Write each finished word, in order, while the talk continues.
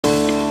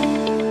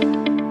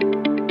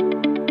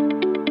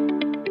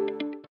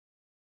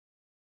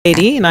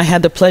lady, and I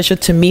had the pleasure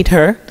to meet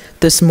her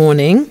this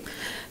morning.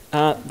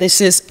 This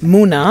is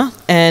Muna,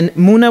 and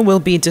Muna will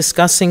be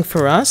discussing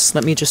for us,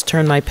 let me just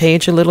turn my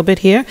page a little bit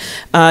here,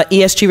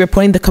 ESG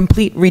reporting, the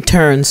complete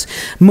returns.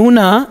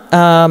 Muna,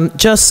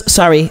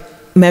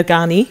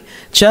 Merghani,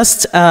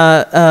 just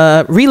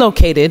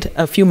relocated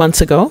a few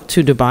months ago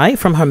to Dubai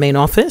from her main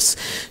office.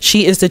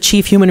 She is the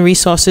Chief Human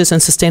Resources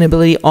and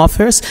Sustainability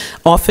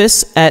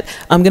Office at,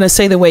 I'm going to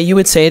say the way you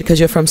would say it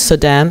because you're from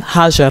Sudan,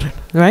 Haggar,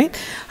 right?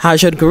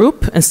 Haggar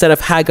Group instead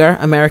of Haggar,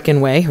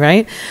 American way,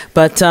 right?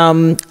 But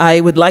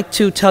I would like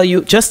to tell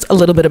you just a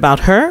little bit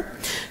about her.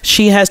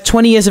 She has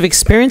 20 years of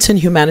experience in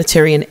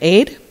humanitarian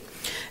aid,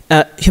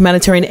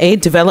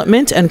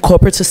 development, and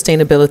corporate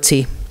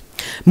sustainability.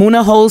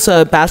 Muna holds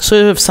a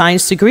Bachelor of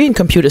Science degree in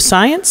computer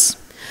science,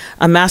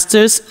 a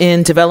Master's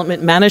in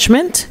development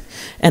management,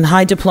 and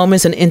high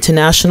diplomas in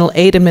international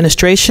aid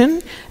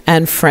administration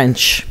and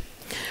French.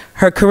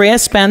 Her career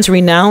spans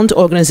renowned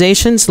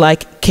organizations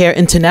like CARE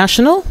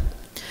International,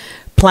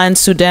 Plan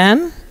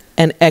Sudan,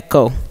 and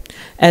ECHO.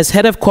 As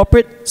head of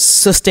corporate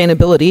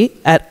sustainability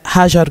at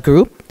Haggar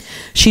Group,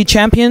 she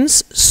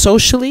champions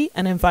socially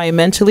and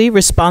environmentally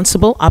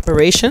responsible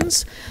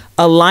operations,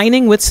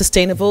 aligning with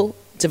sustainable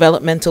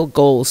developmental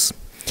goals.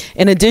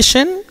 In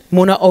addition,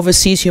 Muna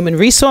oversees human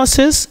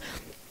resources,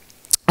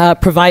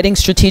 providing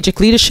strategic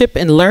leadership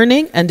in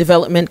learning and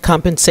development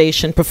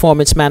compensation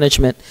performance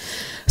management,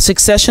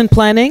 succession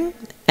planning,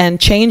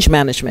 and change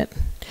management.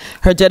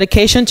 Her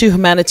dedication to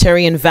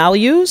humanitarian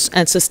values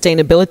and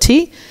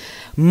sustainability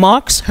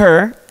marks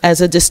her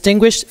as a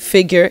distinguished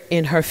figure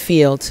in her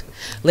field.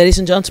 Ladies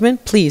and gentlemen,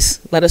 please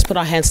let us put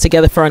our hands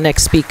together for our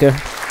next speaker.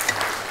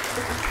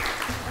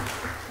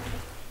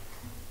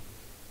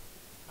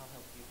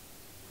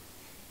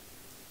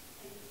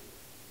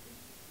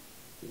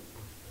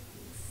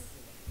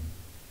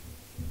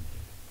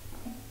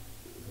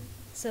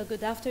 So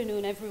good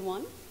afternoon,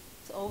 everyone.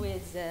 It's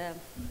always a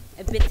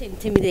bit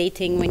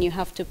intimidating when you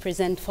have to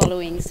present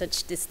following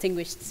such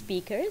distinguished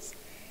speakers.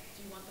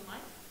 Do you want the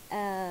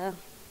mic?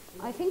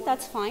 I think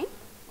that's fine,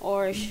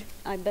 or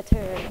I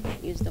better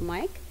use the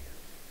mic.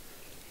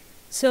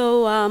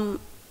 So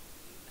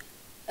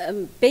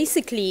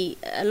basically,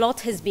 a lot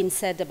has been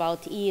said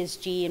about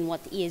ESG and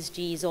what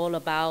ESG is all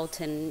about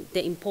and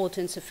the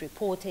importance of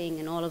reporting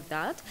and all of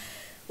that.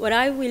 What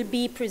I will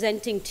be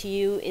presenting to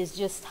you is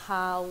just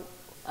how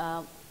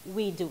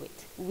we do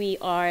it. We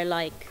are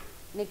like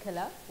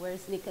Nicola.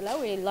 Where's Nicola?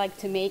 We like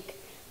to make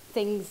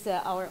things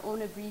our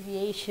own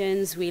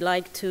abbreviations. We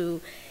like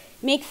to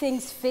make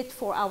things fit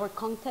for our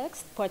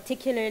context,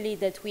 particularly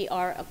that we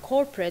are a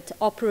corporate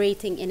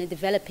operating in a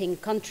developing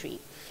country.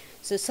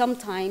 So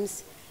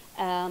sometimes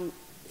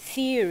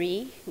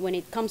theory, when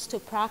it comes to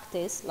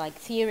practice, like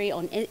theory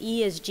on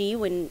ESG,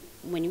 when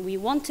we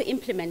want to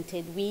implement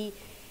it, we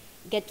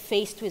get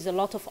faced with a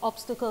lot of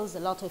obstacles, a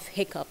lot of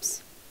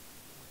hiccups.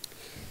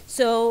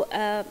 So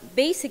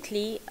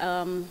basically,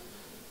 I'm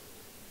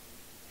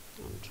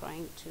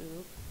trying to,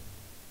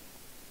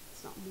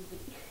 it's not moving.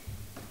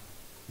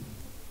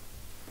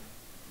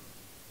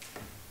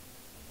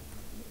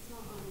 It's not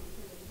on the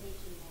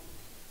presentation mode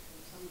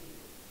for some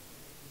reason.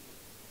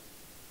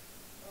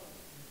 Oh.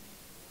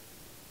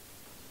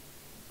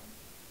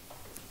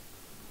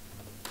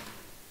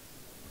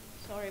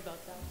 Sorry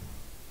about that.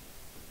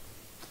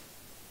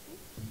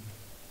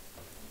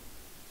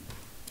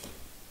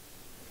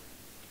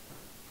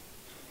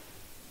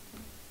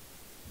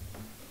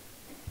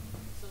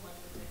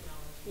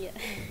 Yeah.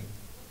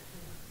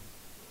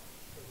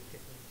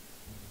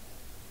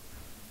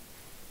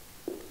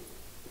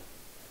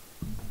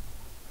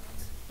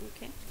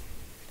 Okay.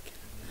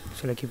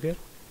 Shall I keep here?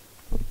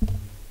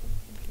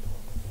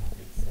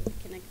 So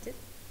connected.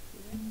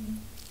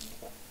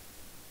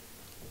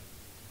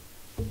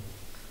 Yeah.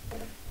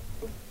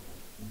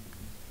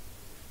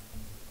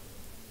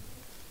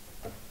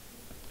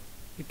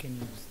 You can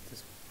use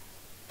this.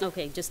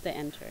 Okay, just the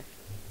enter.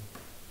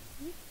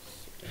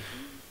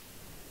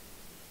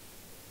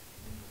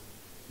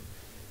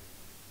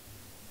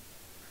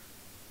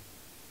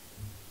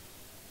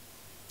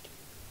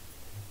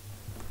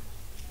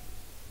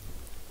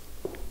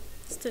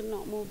 Still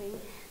not moving.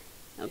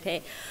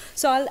 Okay,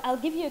 so I'll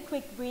give you a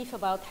quick brief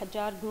about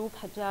Haggar Group.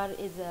 Haggar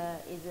is a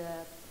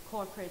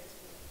corporate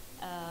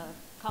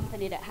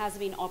company that has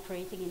been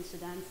operating in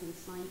Sudan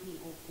since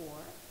 1904.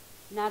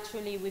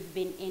 Naturally, we've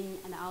been in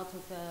and out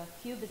of a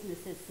few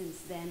businesses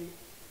since then,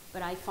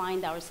 but I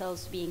find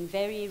ourselves being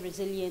very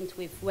resilient.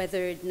 We've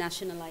weathered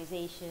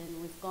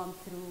nationalization. We've gone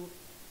through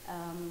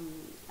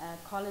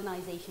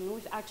colonization.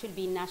 We've actually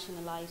been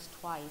nationalized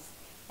twice.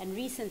 And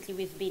recently,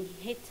 we've been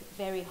hit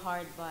very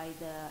hard by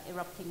the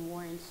erupting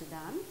war in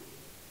Sudan.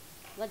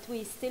 But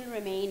we still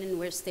remain and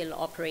we're still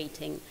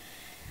operating.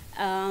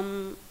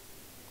 I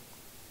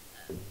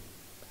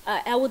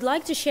would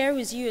like to share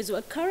with you as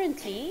well,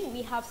 currently,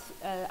 we have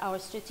our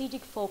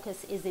strategic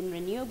focus is in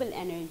renewable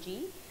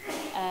energy,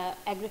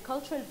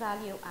 agricultural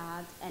value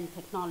add, and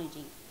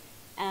technology.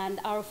 And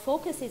our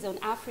focus is on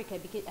Africa,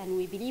 and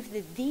we believe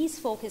that these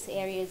focus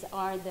areas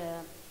are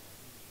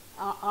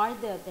are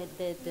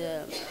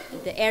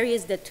the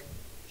areas that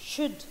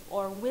should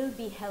or will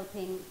be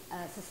helping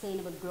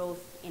sustainable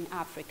growth in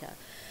Africa.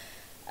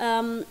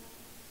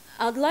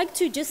 I'd like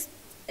to just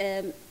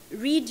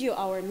read you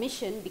our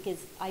mission,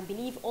 because I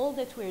believe all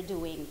that we're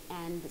doing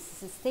and the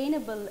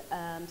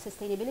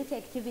sustainability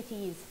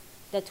activities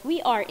that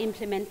we are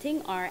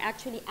implementing are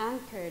actually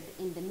anchored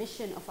in the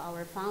mission of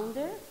our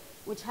founder,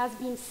 which has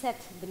been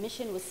set, the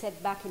mission was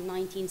set back in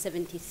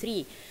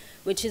 1973,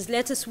 which is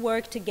let us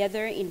work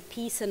together in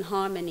peace and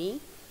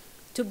harmony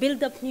to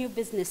build up new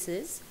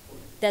businesses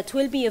that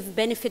will be of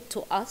benefit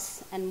to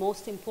us, and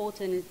most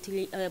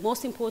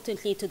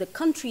importantly to the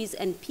countries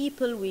and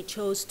people we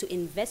chose to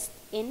invest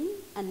in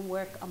and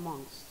work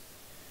amongst.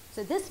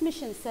 So this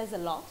mission says a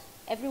lot.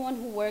 Everyone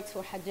who works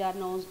for Haggar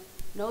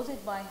knows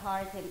it by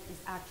heart and is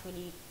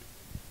actually,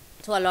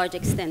 to a large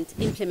extent,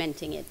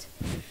 implementing it.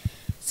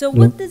 So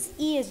what does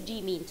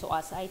ESG mean to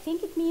us? I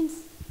think it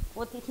means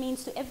what it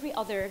means to every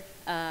other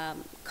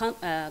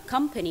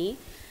company,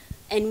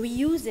 and we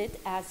use it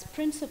as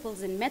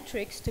principles and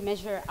metrics to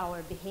measure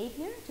our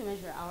behavior, to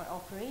measure our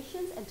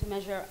operations, and to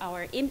measure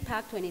our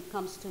impact when it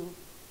comes to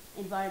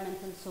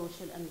environmental,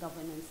 social, and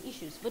governance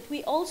issues. But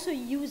we also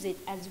use it,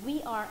 as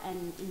we are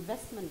an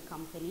investment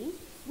company,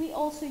 we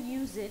also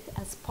use it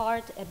as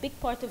a big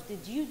part of the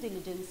due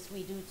diligence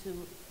we do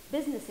to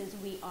businesses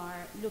we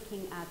are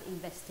looking at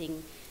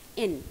investing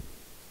in.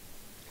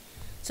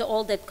 So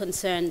all that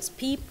concerns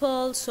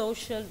people,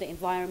 social, the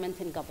environment,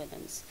 and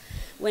governance.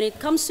 When it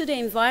comes to the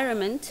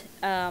environment,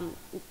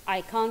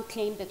 I can't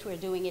claim that we're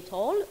doing it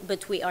all,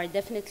 but we are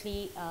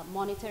definitely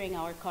monitoring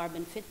our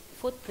carbon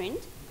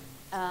footprint.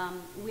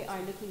 We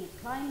are looking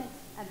at climate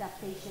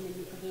adaptation and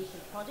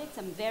mitigation projects.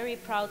 I'm very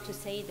proud to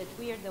say that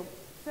we are the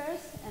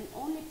first and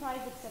only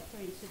private sector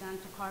in Sudan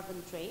to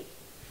carbon trade.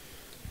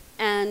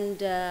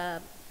 And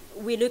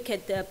we look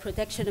at the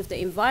protection of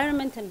the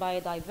environment and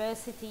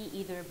biodiversity,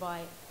 either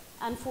by,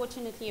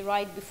 unfortunately,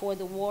 right before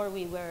the war,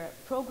 we were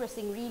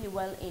progressing really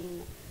well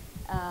in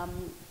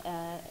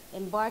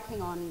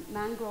embarking on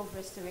mangrove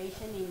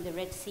restoration in the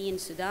Red Sea in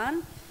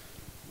Sudan,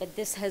 but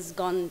this has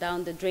gone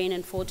down the drain,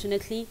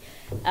 unfortunately.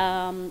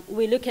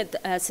 We look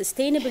at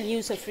sustainable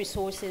use of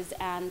resources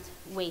and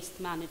waste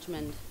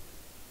management.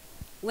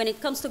 When it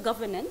comes to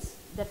governance,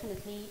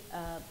 definitely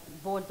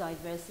board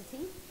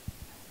diversity.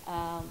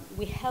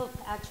 We help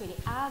actually,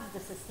 as the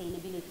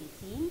sustainability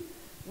team,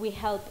 we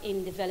help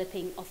in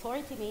developing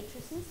authority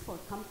matrices for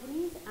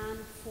companies and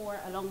for,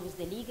 along with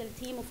the legal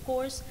team, of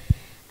course,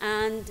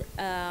 and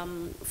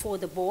for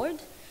the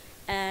board.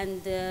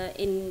 And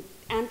in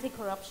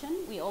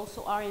anti-corruption, we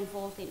also are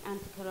involved in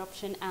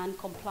anti-corruption and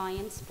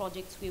compliance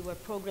projects. We were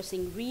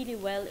progressing really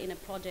well in a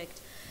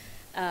project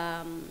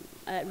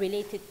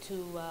related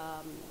to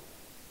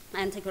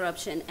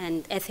anti-corruption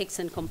and ethics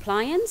and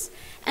compliance,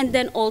 and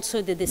then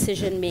also the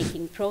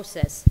decision-making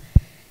process.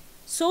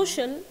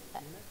 Social,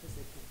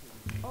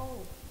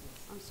 oh,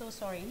 I'm so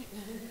sorry.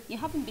 You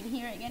haven't been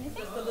hearing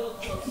anything? Just a little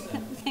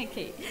closer.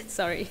 Okay,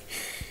 sorry.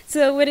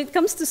 So when it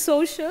comes to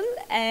social,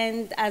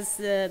 and as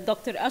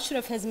Dr.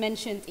 Ashraf has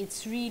mentioned,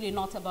 it's really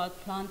not about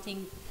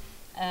planting,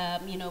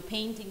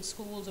 painting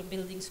schools or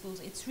building schools.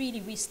 It's really,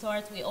 we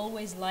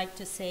always like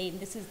to say, and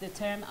this is the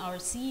term our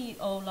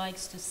CEO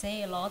likes to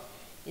say a lot,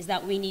 is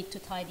that we need to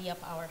tidy up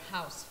our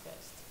house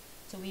first.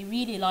 So we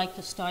really like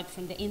to start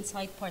from the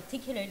inside,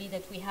 particularly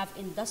that we have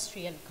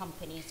industrial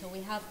companies. So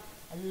we have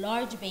a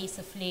large base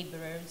of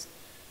laborers,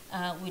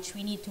 which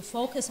we need to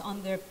focus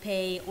on their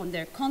pay, on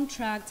their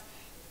contract.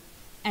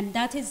 And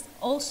that is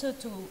also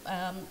to,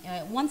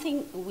 one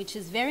thing which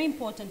is very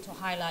important to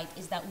highlight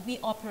is that we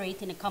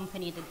operate in a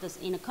country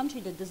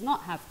that does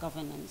not have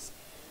governance,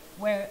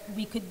 where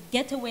we could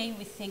get away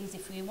with things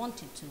if we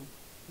wanted to,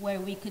 where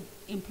we could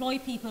employ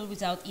people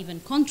without even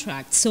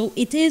contracts. So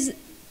it is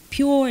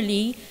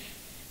purely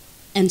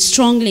and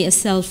strongly a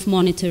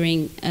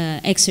self-monitoring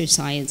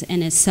exercise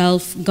and a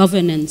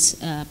self-governance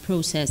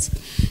process.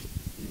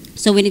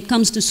 So when it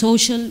comes to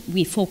social,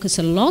 we focus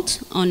a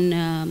lot on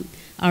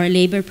our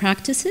labor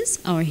practices,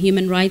 our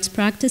human rights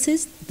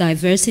practices,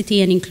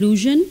 diversity and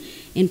inclusion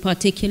in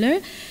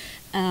particular,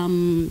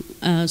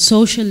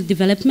 social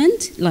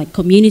development, like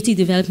community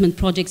development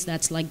projects,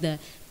 that's like the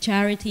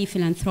charity,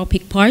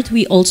 philanthropic part.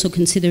 We also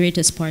consider it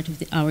as part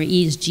of our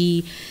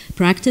ESG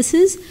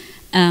practices.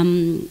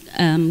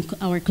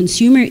 Our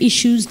consumer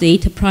issues,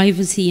 data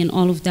privacy, and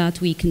all of that,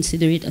 we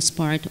consider it as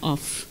part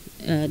of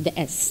the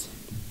S.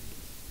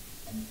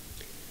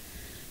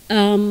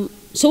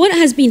 So what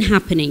has been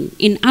happening?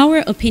 In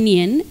our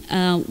opinion,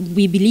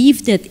 we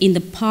believe that in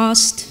the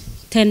past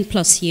 10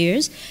 plus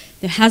years,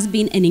 there has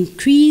been an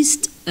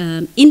increased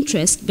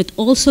interest, but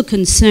also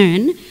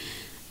concern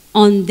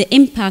on the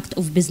impact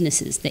of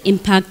businesses, the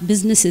impact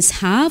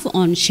businesses have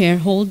on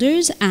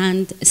shareholders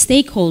and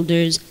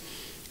stakeholders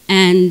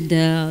and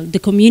the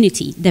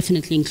community,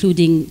 definitely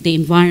including the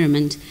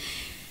environment.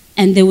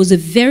 And there was a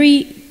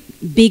very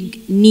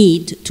big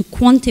need to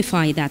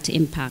quantify that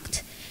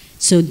impact.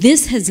 So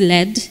this has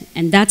led,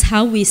 and that's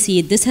how we see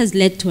it, this has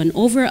led to an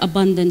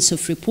overabundance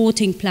of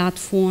reporting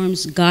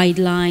platforms,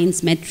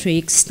 guidelines,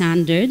 metrics,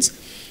 standards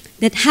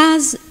that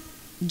has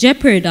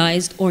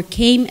jeopardized or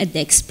came at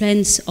the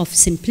expense of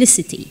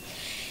simplicity.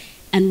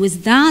 And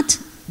with that,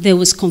 there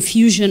was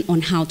confusion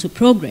on how to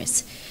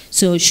progress.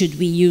 So should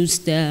we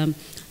use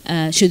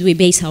should we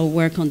base our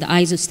work on the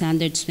ISO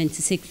standards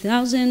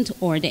 26000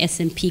 or the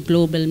S&P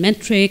global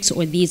metrics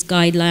or these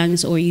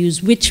guidelines, or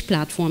use which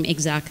platform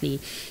exactly?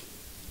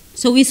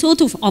 So we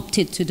sort of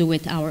opted to do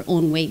it our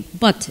own way,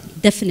 but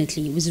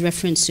definitely with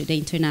reference to the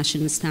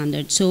international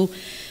standards. So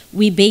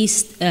we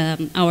based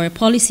our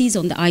policies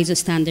on the ISO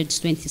standards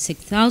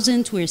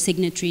 26000. We're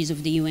signatories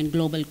of the UN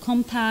Global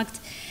Compact,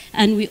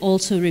 and we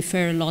also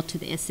refer a lot to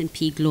the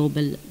S&P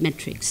global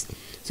metrics.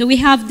 So we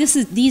have,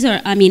 these are,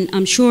 I mean,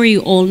 I'm sure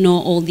you all know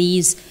all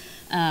these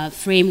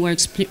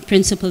frameworks,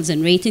 principles,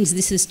 and ratings.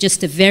 This is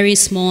just a very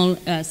small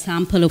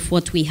sample of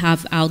what we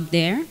have out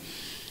there.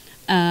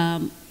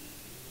 And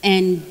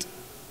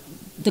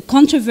the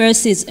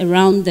controversies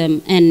around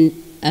them, and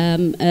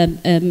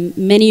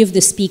many of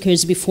the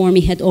speakers before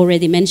me had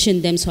already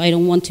mentioned them, so I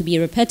don't want to be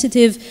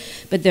repetitive,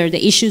 but there are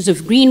the issues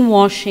of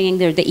greenwashing,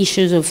 there are the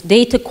issues of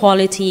data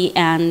quality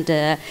and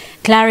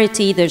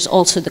clarity, there's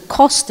also the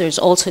cost, there's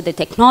also the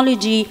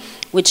technology,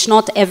 which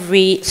not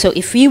every, so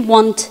if we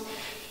want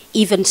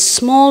even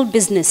small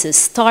businesses,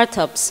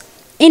 startups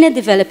in a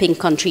developing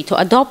country to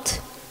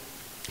adopt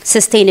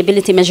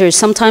sustainability measures,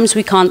 sometimes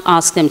we can't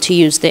ask them to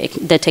use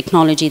the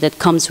technology that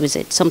comes with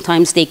it.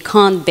 Sometimes they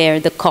can't bear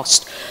the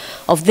cost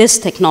of this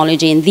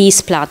technology in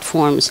these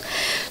platforms.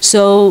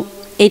 So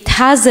it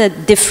has a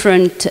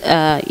different,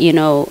 it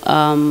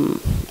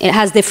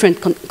has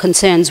different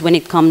concerns when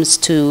it comes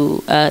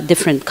to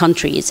different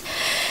countries.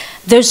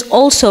 There's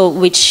also,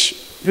 which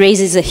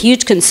raises a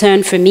huge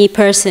concern for me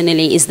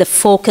personally, is the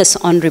focus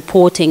on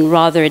reporting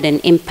rather than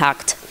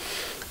impact.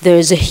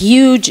 There's a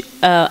huge,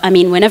 I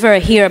mean, whenever I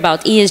hear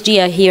about ESG,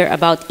 I hear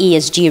about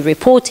ESG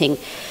reporting.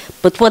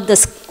 But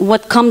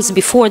what comes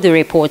before the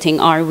reporting?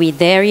 Are we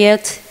there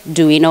yet?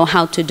 Do we know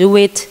how to do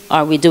it?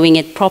 Are we doing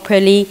it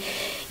properly?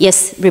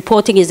 Yes,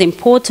 reporting is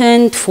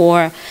important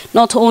for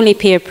not only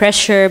peer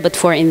pressure, but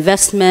for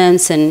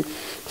investments and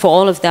for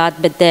all of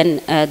that. But then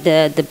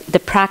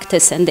the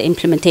practice and the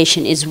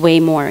implementation is way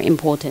more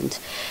important.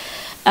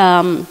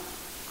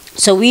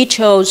 So we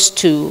chose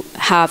to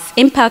have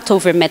impact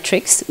over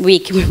metrics. We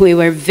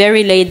were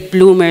very late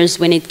bloomers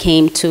when it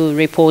came to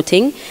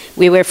reporting.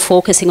 We were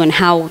focusing on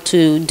how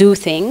to do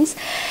things.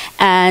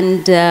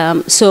 And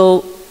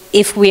so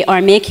if we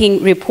are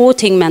making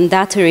reporting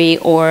mandatory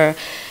or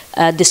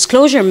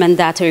disclosure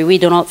mandatory, we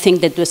do not think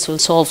that this will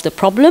solve the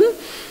problem.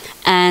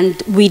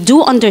 And we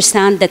do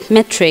understand that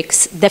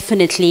metrics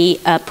definitely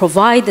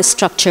provide a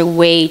structured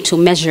way to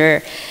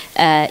measure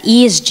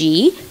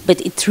ESG,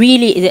 but it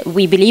really,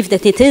 we believe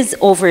that it is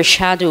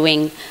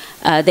overshadowing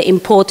the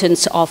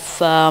importance of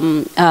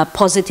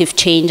positive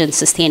change and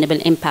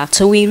sustainable impact.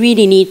 So we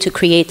really need to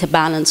create a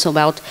balance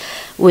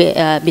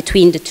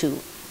between the two.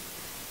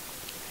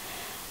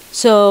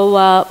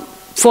 So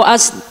for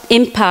us,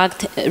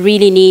 impact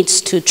really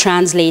needs to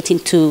translate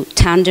into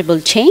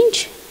tangible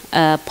change.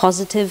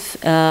 Positive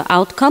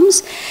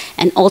outcomes,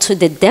 and also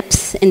the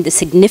depth and the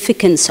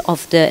significance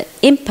of the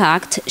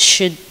impact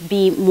should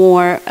be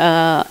more,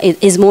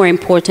 is more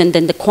important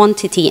than the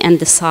quantity and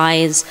the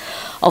size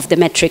of the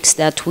metrics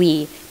that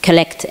we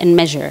collect and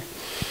measure.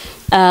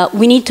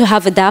 We need to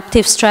have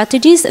adaptive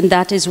strategies, and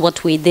that is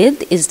what we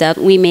did, is that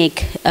we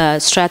make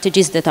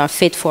strategies that are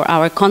fit for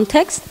our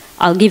context.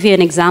 I'll give you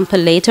an example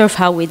later of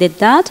how we did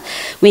that.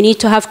 We need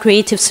to have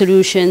creative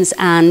solutions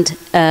and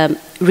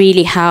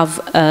really have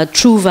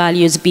true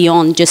values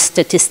beyond just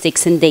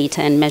statistics and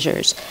data and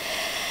measures.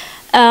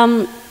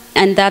 And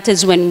that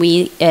is when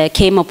we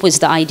came up with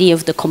the idea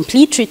of the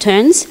complete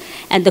returns.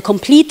 And the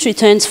complete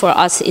returns for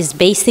us is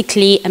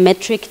basically a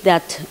metric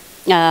that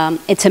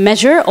it's a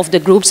measure of the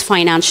group's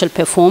financial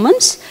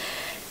performance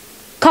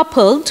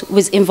coupled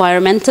with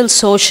environmental,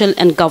 social,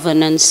 and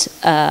governance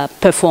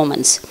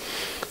performance.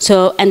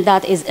 So, and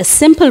that is a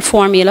simple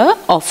formula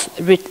of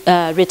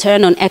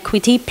return on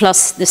equity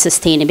plus the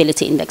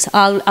sustainability index.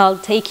 I'll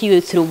take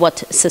you through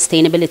what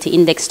sustainability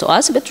index to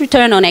us, but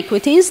return on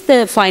equity is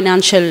the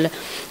financial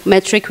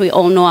metric we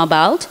all know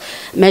about,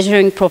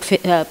 measuring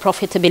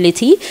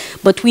profitability.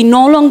 But we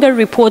no longer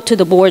report to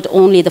the board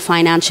only the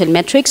financial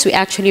metrics, we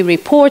actually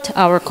report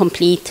our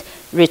complete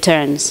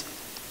returns.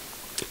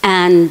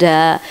 And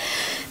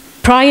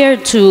prior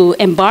to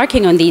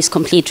embarking on these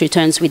complete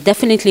returns, we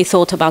definitely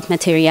thought about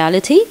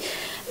materiality,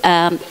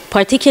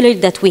 particularly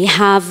that we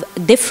have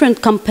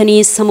different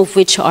companies, some of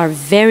which are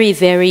very,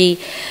 very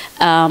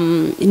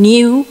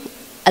new,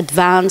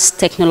 advanced,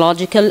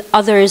 technological.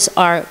 Others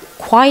are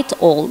quite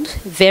old,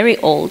 very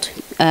old,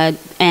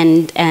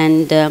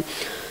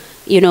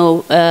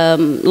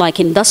 like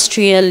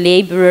industrial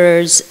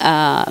laborers,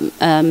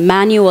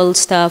 manual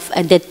stuff,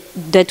 and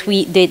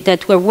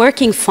that were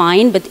working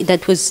fine, but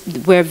that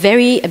were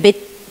a bit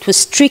it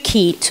was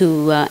tricky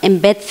to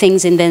embed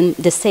things in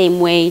the same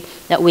way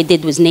that we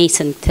did with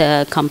nascent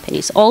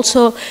companies.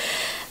 Also,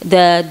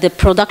 the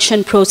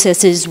production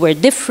processes were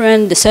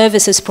different, the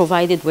services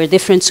provided were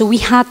different, so we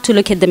had to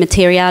look at the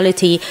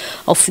materiality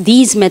of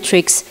these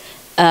metrics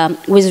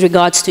with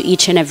regards to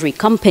each and every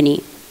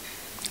company.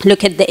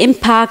 Look at the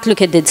impact,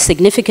 look at the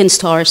significance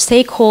to our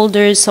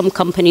stakeholders. Some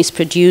companies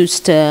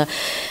produced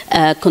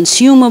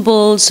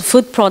consumables,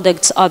 food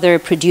products, others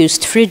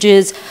produced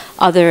fridges,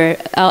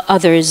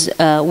 others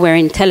were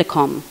in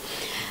telecom.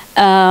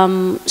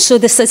 So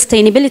the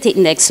sustainability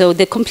index, so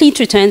the complete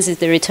returns is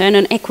the return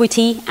on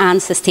equity and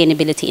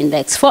sustainability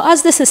index. For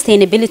us, the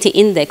sustainability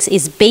index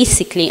is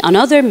basically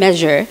another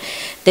measure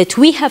that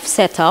we have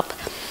set up.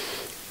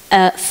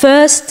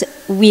 First,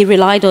 we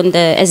relied on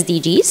the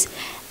SDGs,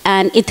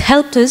 and it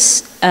helped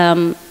us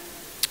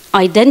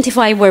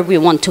identify where we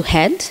want to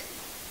head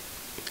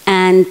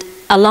and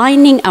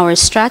aligning our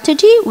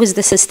strategy with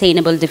the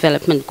Sustainable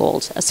Development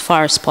Goals as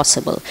far as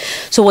possible.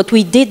 So what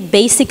we did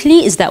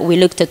basically is that we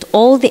looked at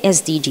all the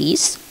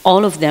SDGs,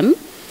 all of them,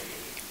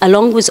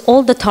 along with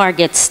all the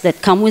targets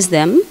that come with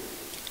them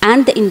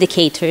and the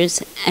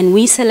indicators, and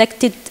we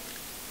selected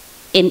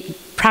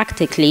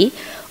practically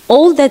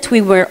all that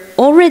we were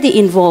already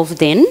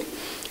involved in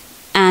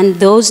and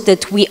those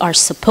that we are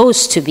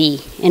supposed to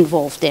be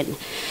involved in.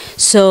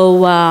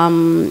 So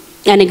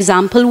an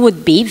example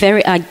would be,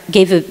 I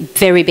gave a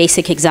very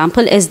basic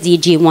example,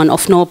 SDG 1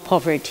 of no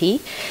poverty,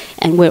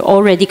 and we're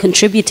already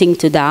contributing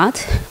to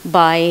that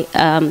by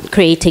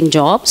creating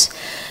jobs,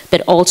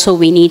 but also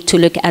we need to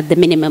look at the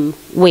minimum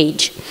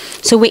wage.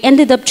 So we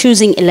ended up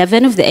choosing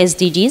 11 of the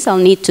SDGs. I'll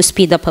need to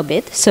speed up a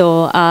bit.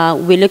 So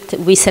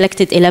we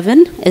selected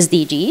 11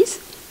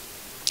 SDGs.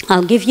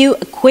 I'll give you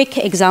a quick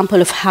example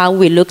of how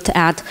we looked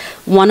at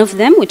one of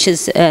them, which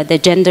is the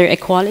gender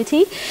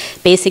equality.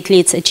 Basically,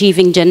 it's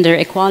achieving gender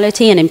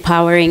equality and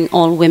empowering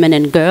all women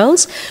and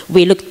girls.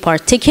 We looked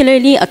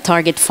particularly at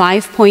target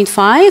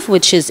 5.5,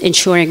 which is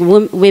ensuring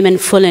women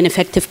full and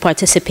effective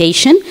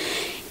participation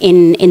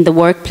in the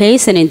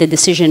workplace and in the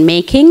decision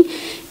making.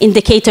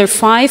 Indicator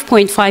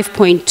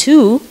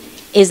 5.5.2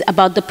 is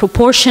about the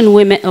proportion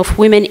of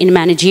women in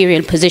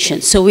managerial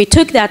positions. So we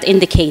took that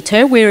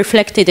indicator, we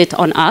reflected it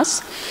on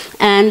us,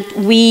 and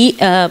we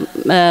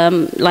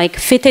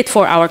fit it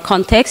for our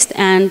context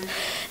and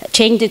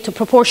changed it to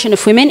proportion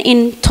of women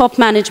in top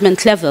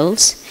management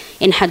levels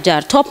in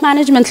Haggar. Top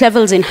management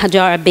levels in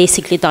Haggar are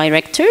basically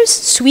directors,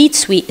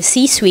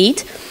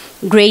 C-suite,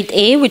 grade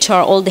A, which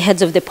are all the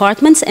heads of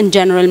departments, and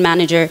general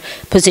manager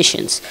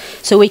positions.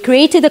 So we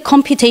created a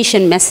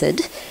computation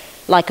method,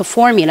 like a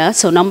formula,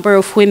 so number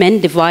of women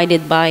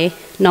divided by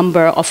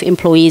number of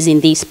employees in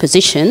these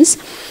positions.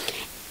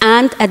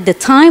 And at the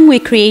time we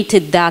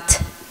created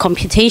that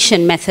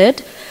computation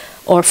method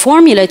or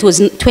formula, it was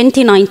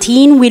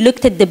 2019, we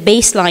looked at the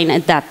baseline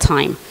at that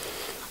time.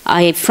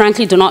 I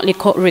frankly do not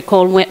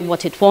recall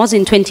what it was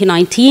in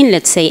 2019,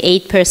 let's say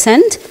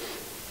 8%.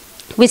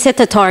 We set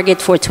a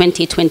target for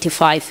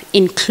 2025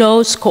 in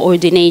close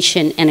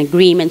coordination and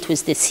agreement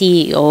with the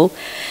CEO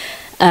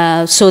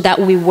so that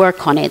we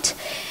work on it.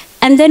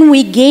 And then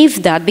we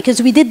gave that,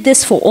 because we did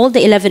this for all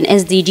the 11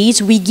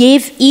 SDGs, we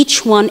gave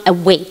each one a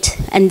weight.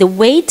 And the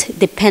weight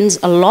depends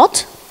a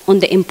lot on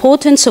the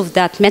importance of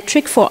that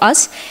metric for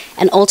us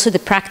and also the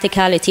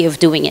practicality of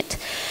doing it.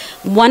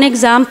 One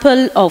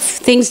example of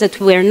things that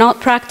were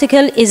not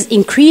practical is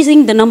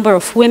increasing the number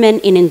of women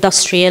in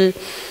industrial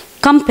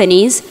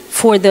companies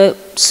for the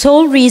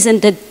sole reason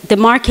that the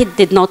market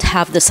did not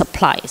have the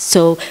supply.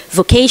 So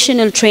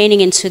vocational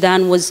training in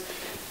Sudan was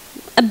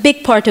a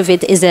big part of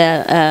it is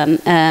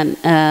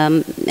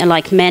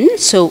like men,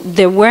 so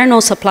there were no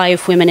supply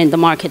of women in the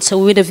market. So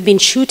we would have been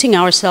shooting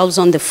ourselves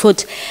on the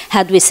foot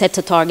had we set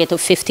a target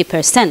of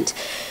 50%.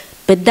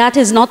 But that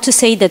is not to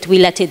say that we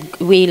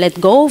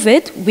let go of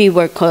it. We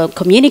were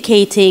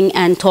communicating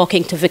and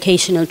talking to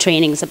vocational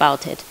trainings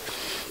about it.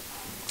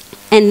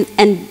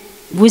 And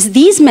with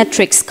these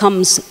metrics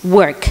comes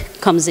work,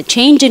 comes a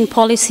change in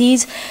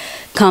policies,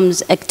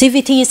 comes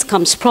activities,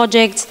 comes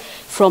projects,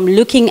 from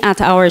looking at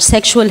our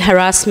sexual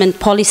harassment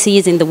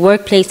policies in the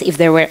workplace, if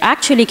there were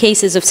actually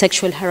cases of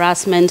sexual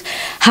harassment,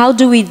 how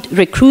do we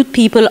recruit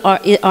people?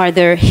 Are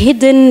there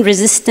hidden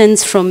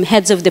resistance from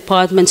heads of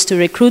departments to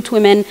recruit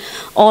women?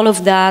 All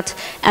of that,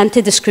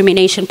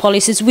 anti-discrimination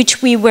policies,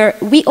 which we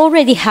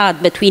already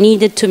had, but we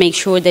needed to make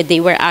sure that they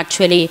were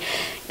actually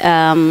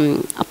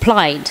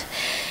applied.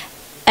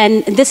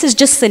 And this is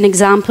just an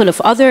example of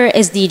other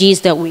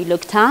SDGs that we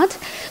looked at.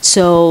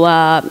 So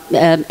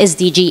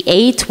SDG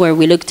 8, where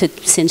we looked at,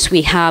 since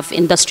we have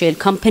industrial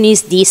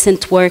companies,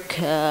 decent work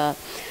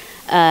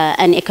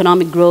and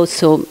economic growth,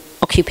 so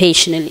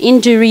occupational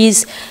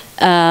injuries,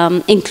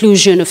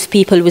 inclusion of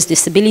people with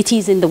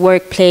disabilities in the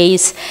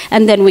workplace,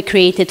 and then we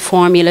created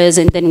formulas,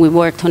 and then we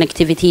worked on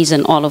activities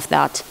and all of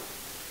that.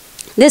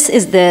 This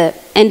is the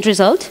end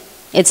result.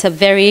 It's a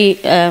very,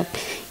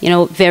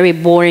 very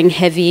boring,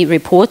 heavy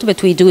report,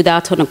 but we do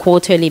that on a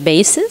quarterly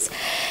basis.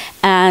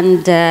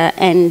 And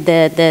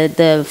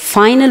the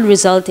final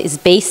result is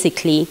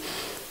basically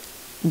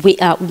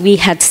we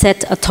had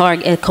set a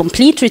target,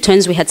 complete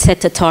returns, we had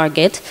set a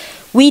target.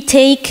 We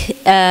take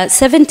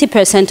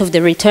 70% of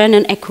the return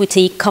on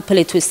equity, couple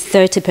it with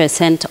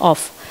 30%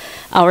 of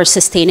our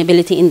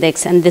sustainability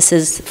index, and this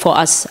is for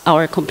us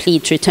our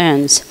complete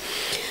returns.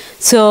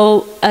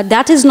 So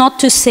that is not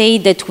to say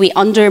that we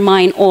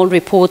undermine all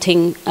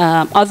reporting,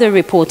 other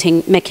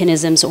reporting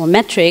mechanisms or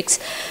metrics,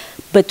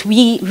 but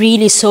we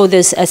really saw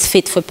this as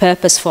fit for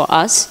purpose for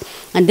us.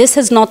 And this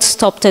has not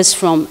stopped us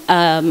from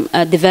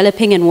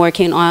developing and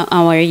working on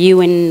our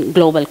UN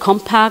Global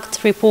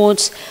Compact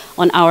reports,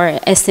 on our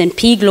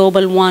S&P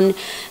Global one.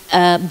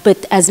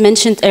 But as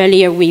mentioned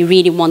earlier, we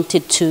really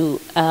wanted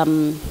to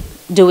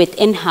do it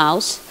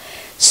in-house,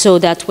 so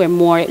that we're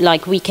more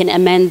like we can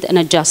amend and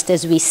adjust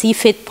as we see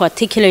fit,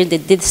 particularly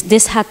that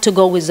this had to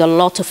go with a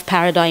lot of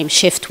paradigm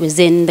shift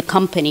within the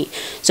company.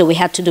 So we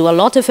had to do a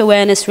lot of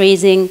awareness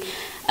raising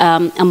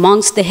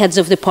amongst the heads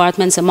of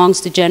departments,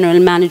 amongst the general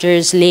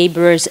managers,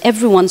 laborers,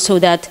 everyone, so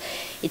that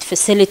it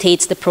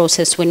facilitates the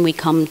process when we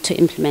come to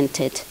implement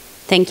it.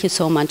 Thank you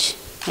so much.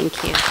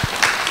 Thank you.